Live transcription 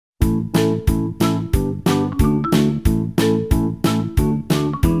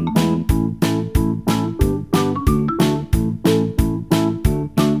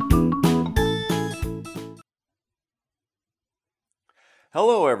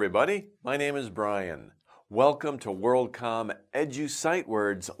Hello everybody, my name is Brian. Welcome to WorldCom Edu Sight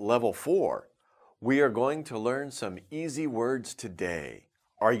Words Level 4. We are going to learn some easy words today.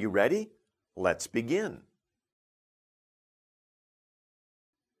 Are you ready? Let's begin.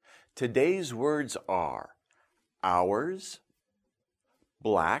 Today's words are hours,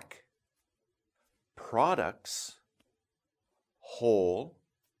 black, products, whole,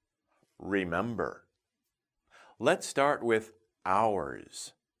 remember. Let's start with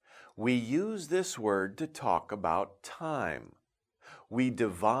hours. We use this word to talk about time. We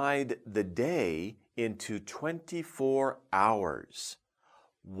divide the day into 24 hours.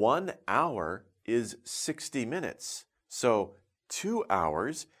 1 hour is 60 minutes, so 2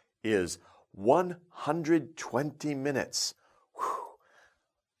 hours is 120 minutes. Whew.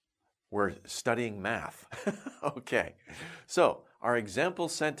 We're studying math. Okay, so our example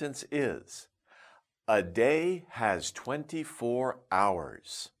sentence is, a day has 24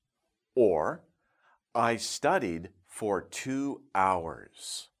 hours. Or, I studied for 2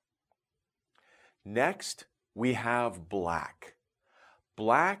 hours. Next, we have black.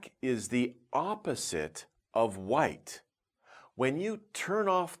 Black is the opposite of white. When you turn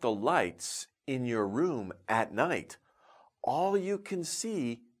off the lights in your room at night, all you can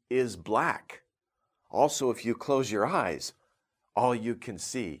see is black. Also, if you close your eyes, all you can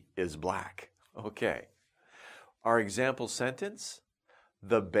see is black. Okay. Our example sentence,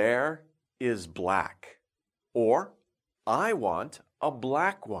 the bear is black. Or, I want a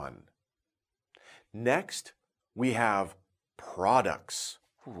black one. Next, we have products.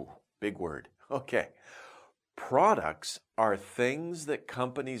 Ooh, big word. Okay. Products are things that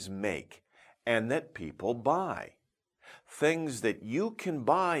companies make and that people buy. Things that you can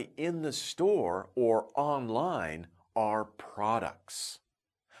buy in the store or online are products.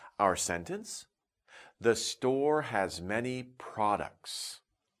 Our sentence, the store has many products.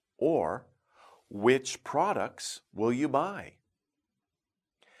 Or, which products will you buy?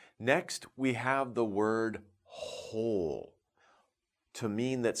 Next, we have the word whole to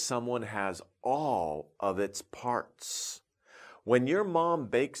mean that someone has all of its parts. When your mom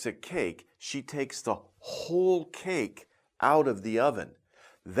bakes a cake, she takes the whole cake out of the oven.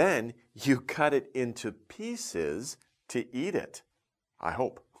 Then you cut it into pieces to eat it. I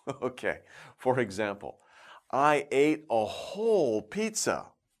hope. Okay. For example, I ate a whole pizza.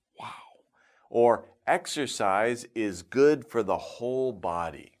 Wow. Or exercise is good for the whole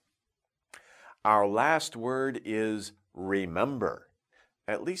body. Our last word is remember.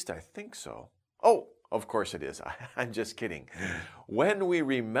 At least I think so. Oh, of course it is. I'm just kidding. When we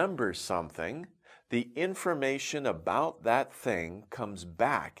remember something, the information about that thing comes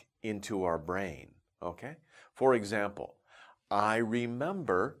back into our brain. Okay? For example, I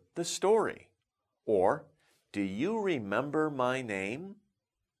remember the story. Or, do you remember my name?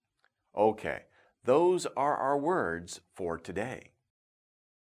 Okay, those are our words for today.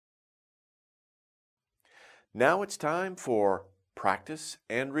 Now it's time for practice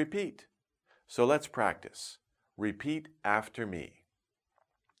and repeat. So let's practice. Repeat after me.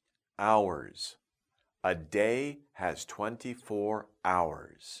 Hours. A day has 24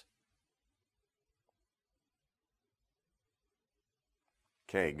 hours.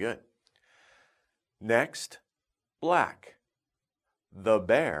 Okay, good. Next, black. The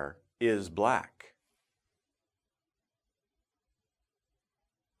bear is black.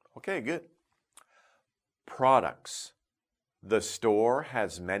 Okay, good. Products. The store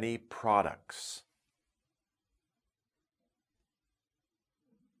has many products.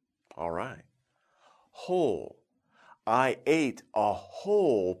 All right. Whole. I ate a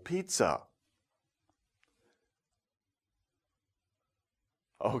whole pizza.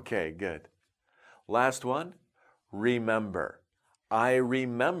 Okay, good. Last one, remember. I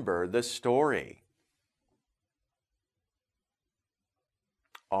remember the story.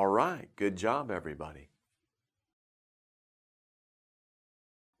 All right, good job, everybody.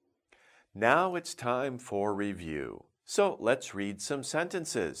 Now it's time for review. So let's read some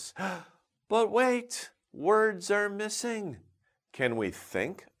sentences. But wait, words are missing. Can we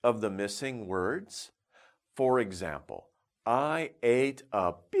think of the missing words? For example, I ate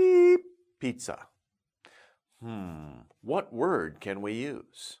a beep pizza. What word can we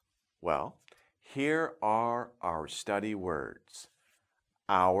use? Well, here are our study words.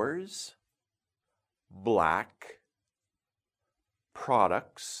 Hours, black,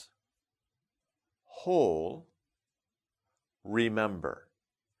 products, whole, remember.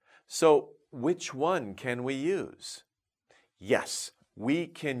 So, which one can we use? Yes, we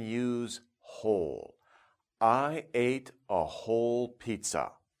can use whole. I ate a whole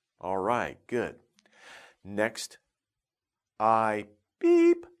pizza. All right, good. Next, I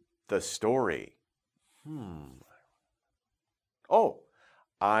beep, the story. Oh,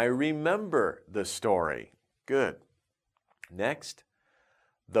 I remember the story. Good. Next,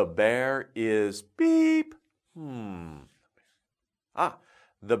 the bear is beep.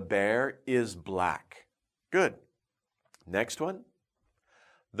 The bear is black. Good. Next one.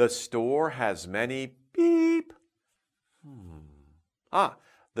 The store has many beep.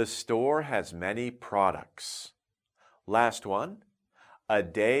 The store has many products. Last one. A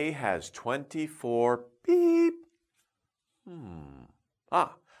day has 24 beep.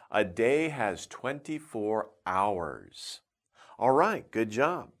 A day has 24 hours. All right, good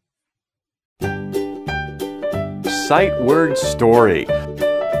job. Sight word story.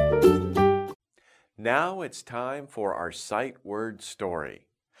 Now it's time for our sight word story.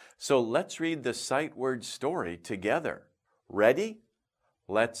 So let's read the sight word story together. Ready?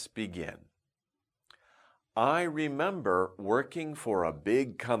 Let's begin. I remember working for a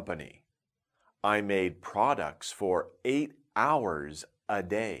big company. I made products for 8 hours a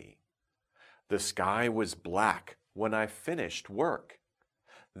day. The sky was black when I finished work.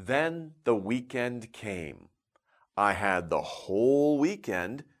 Then the weekend came. I had the whole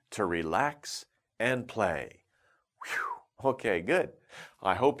weekend to relax and play. Whew. Okay, good.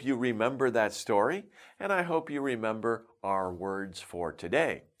 I hope you remember that story, and I hope you remember our words for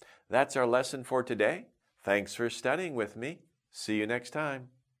today. That's our lesson for today. Thanks for studying with me. See you next time.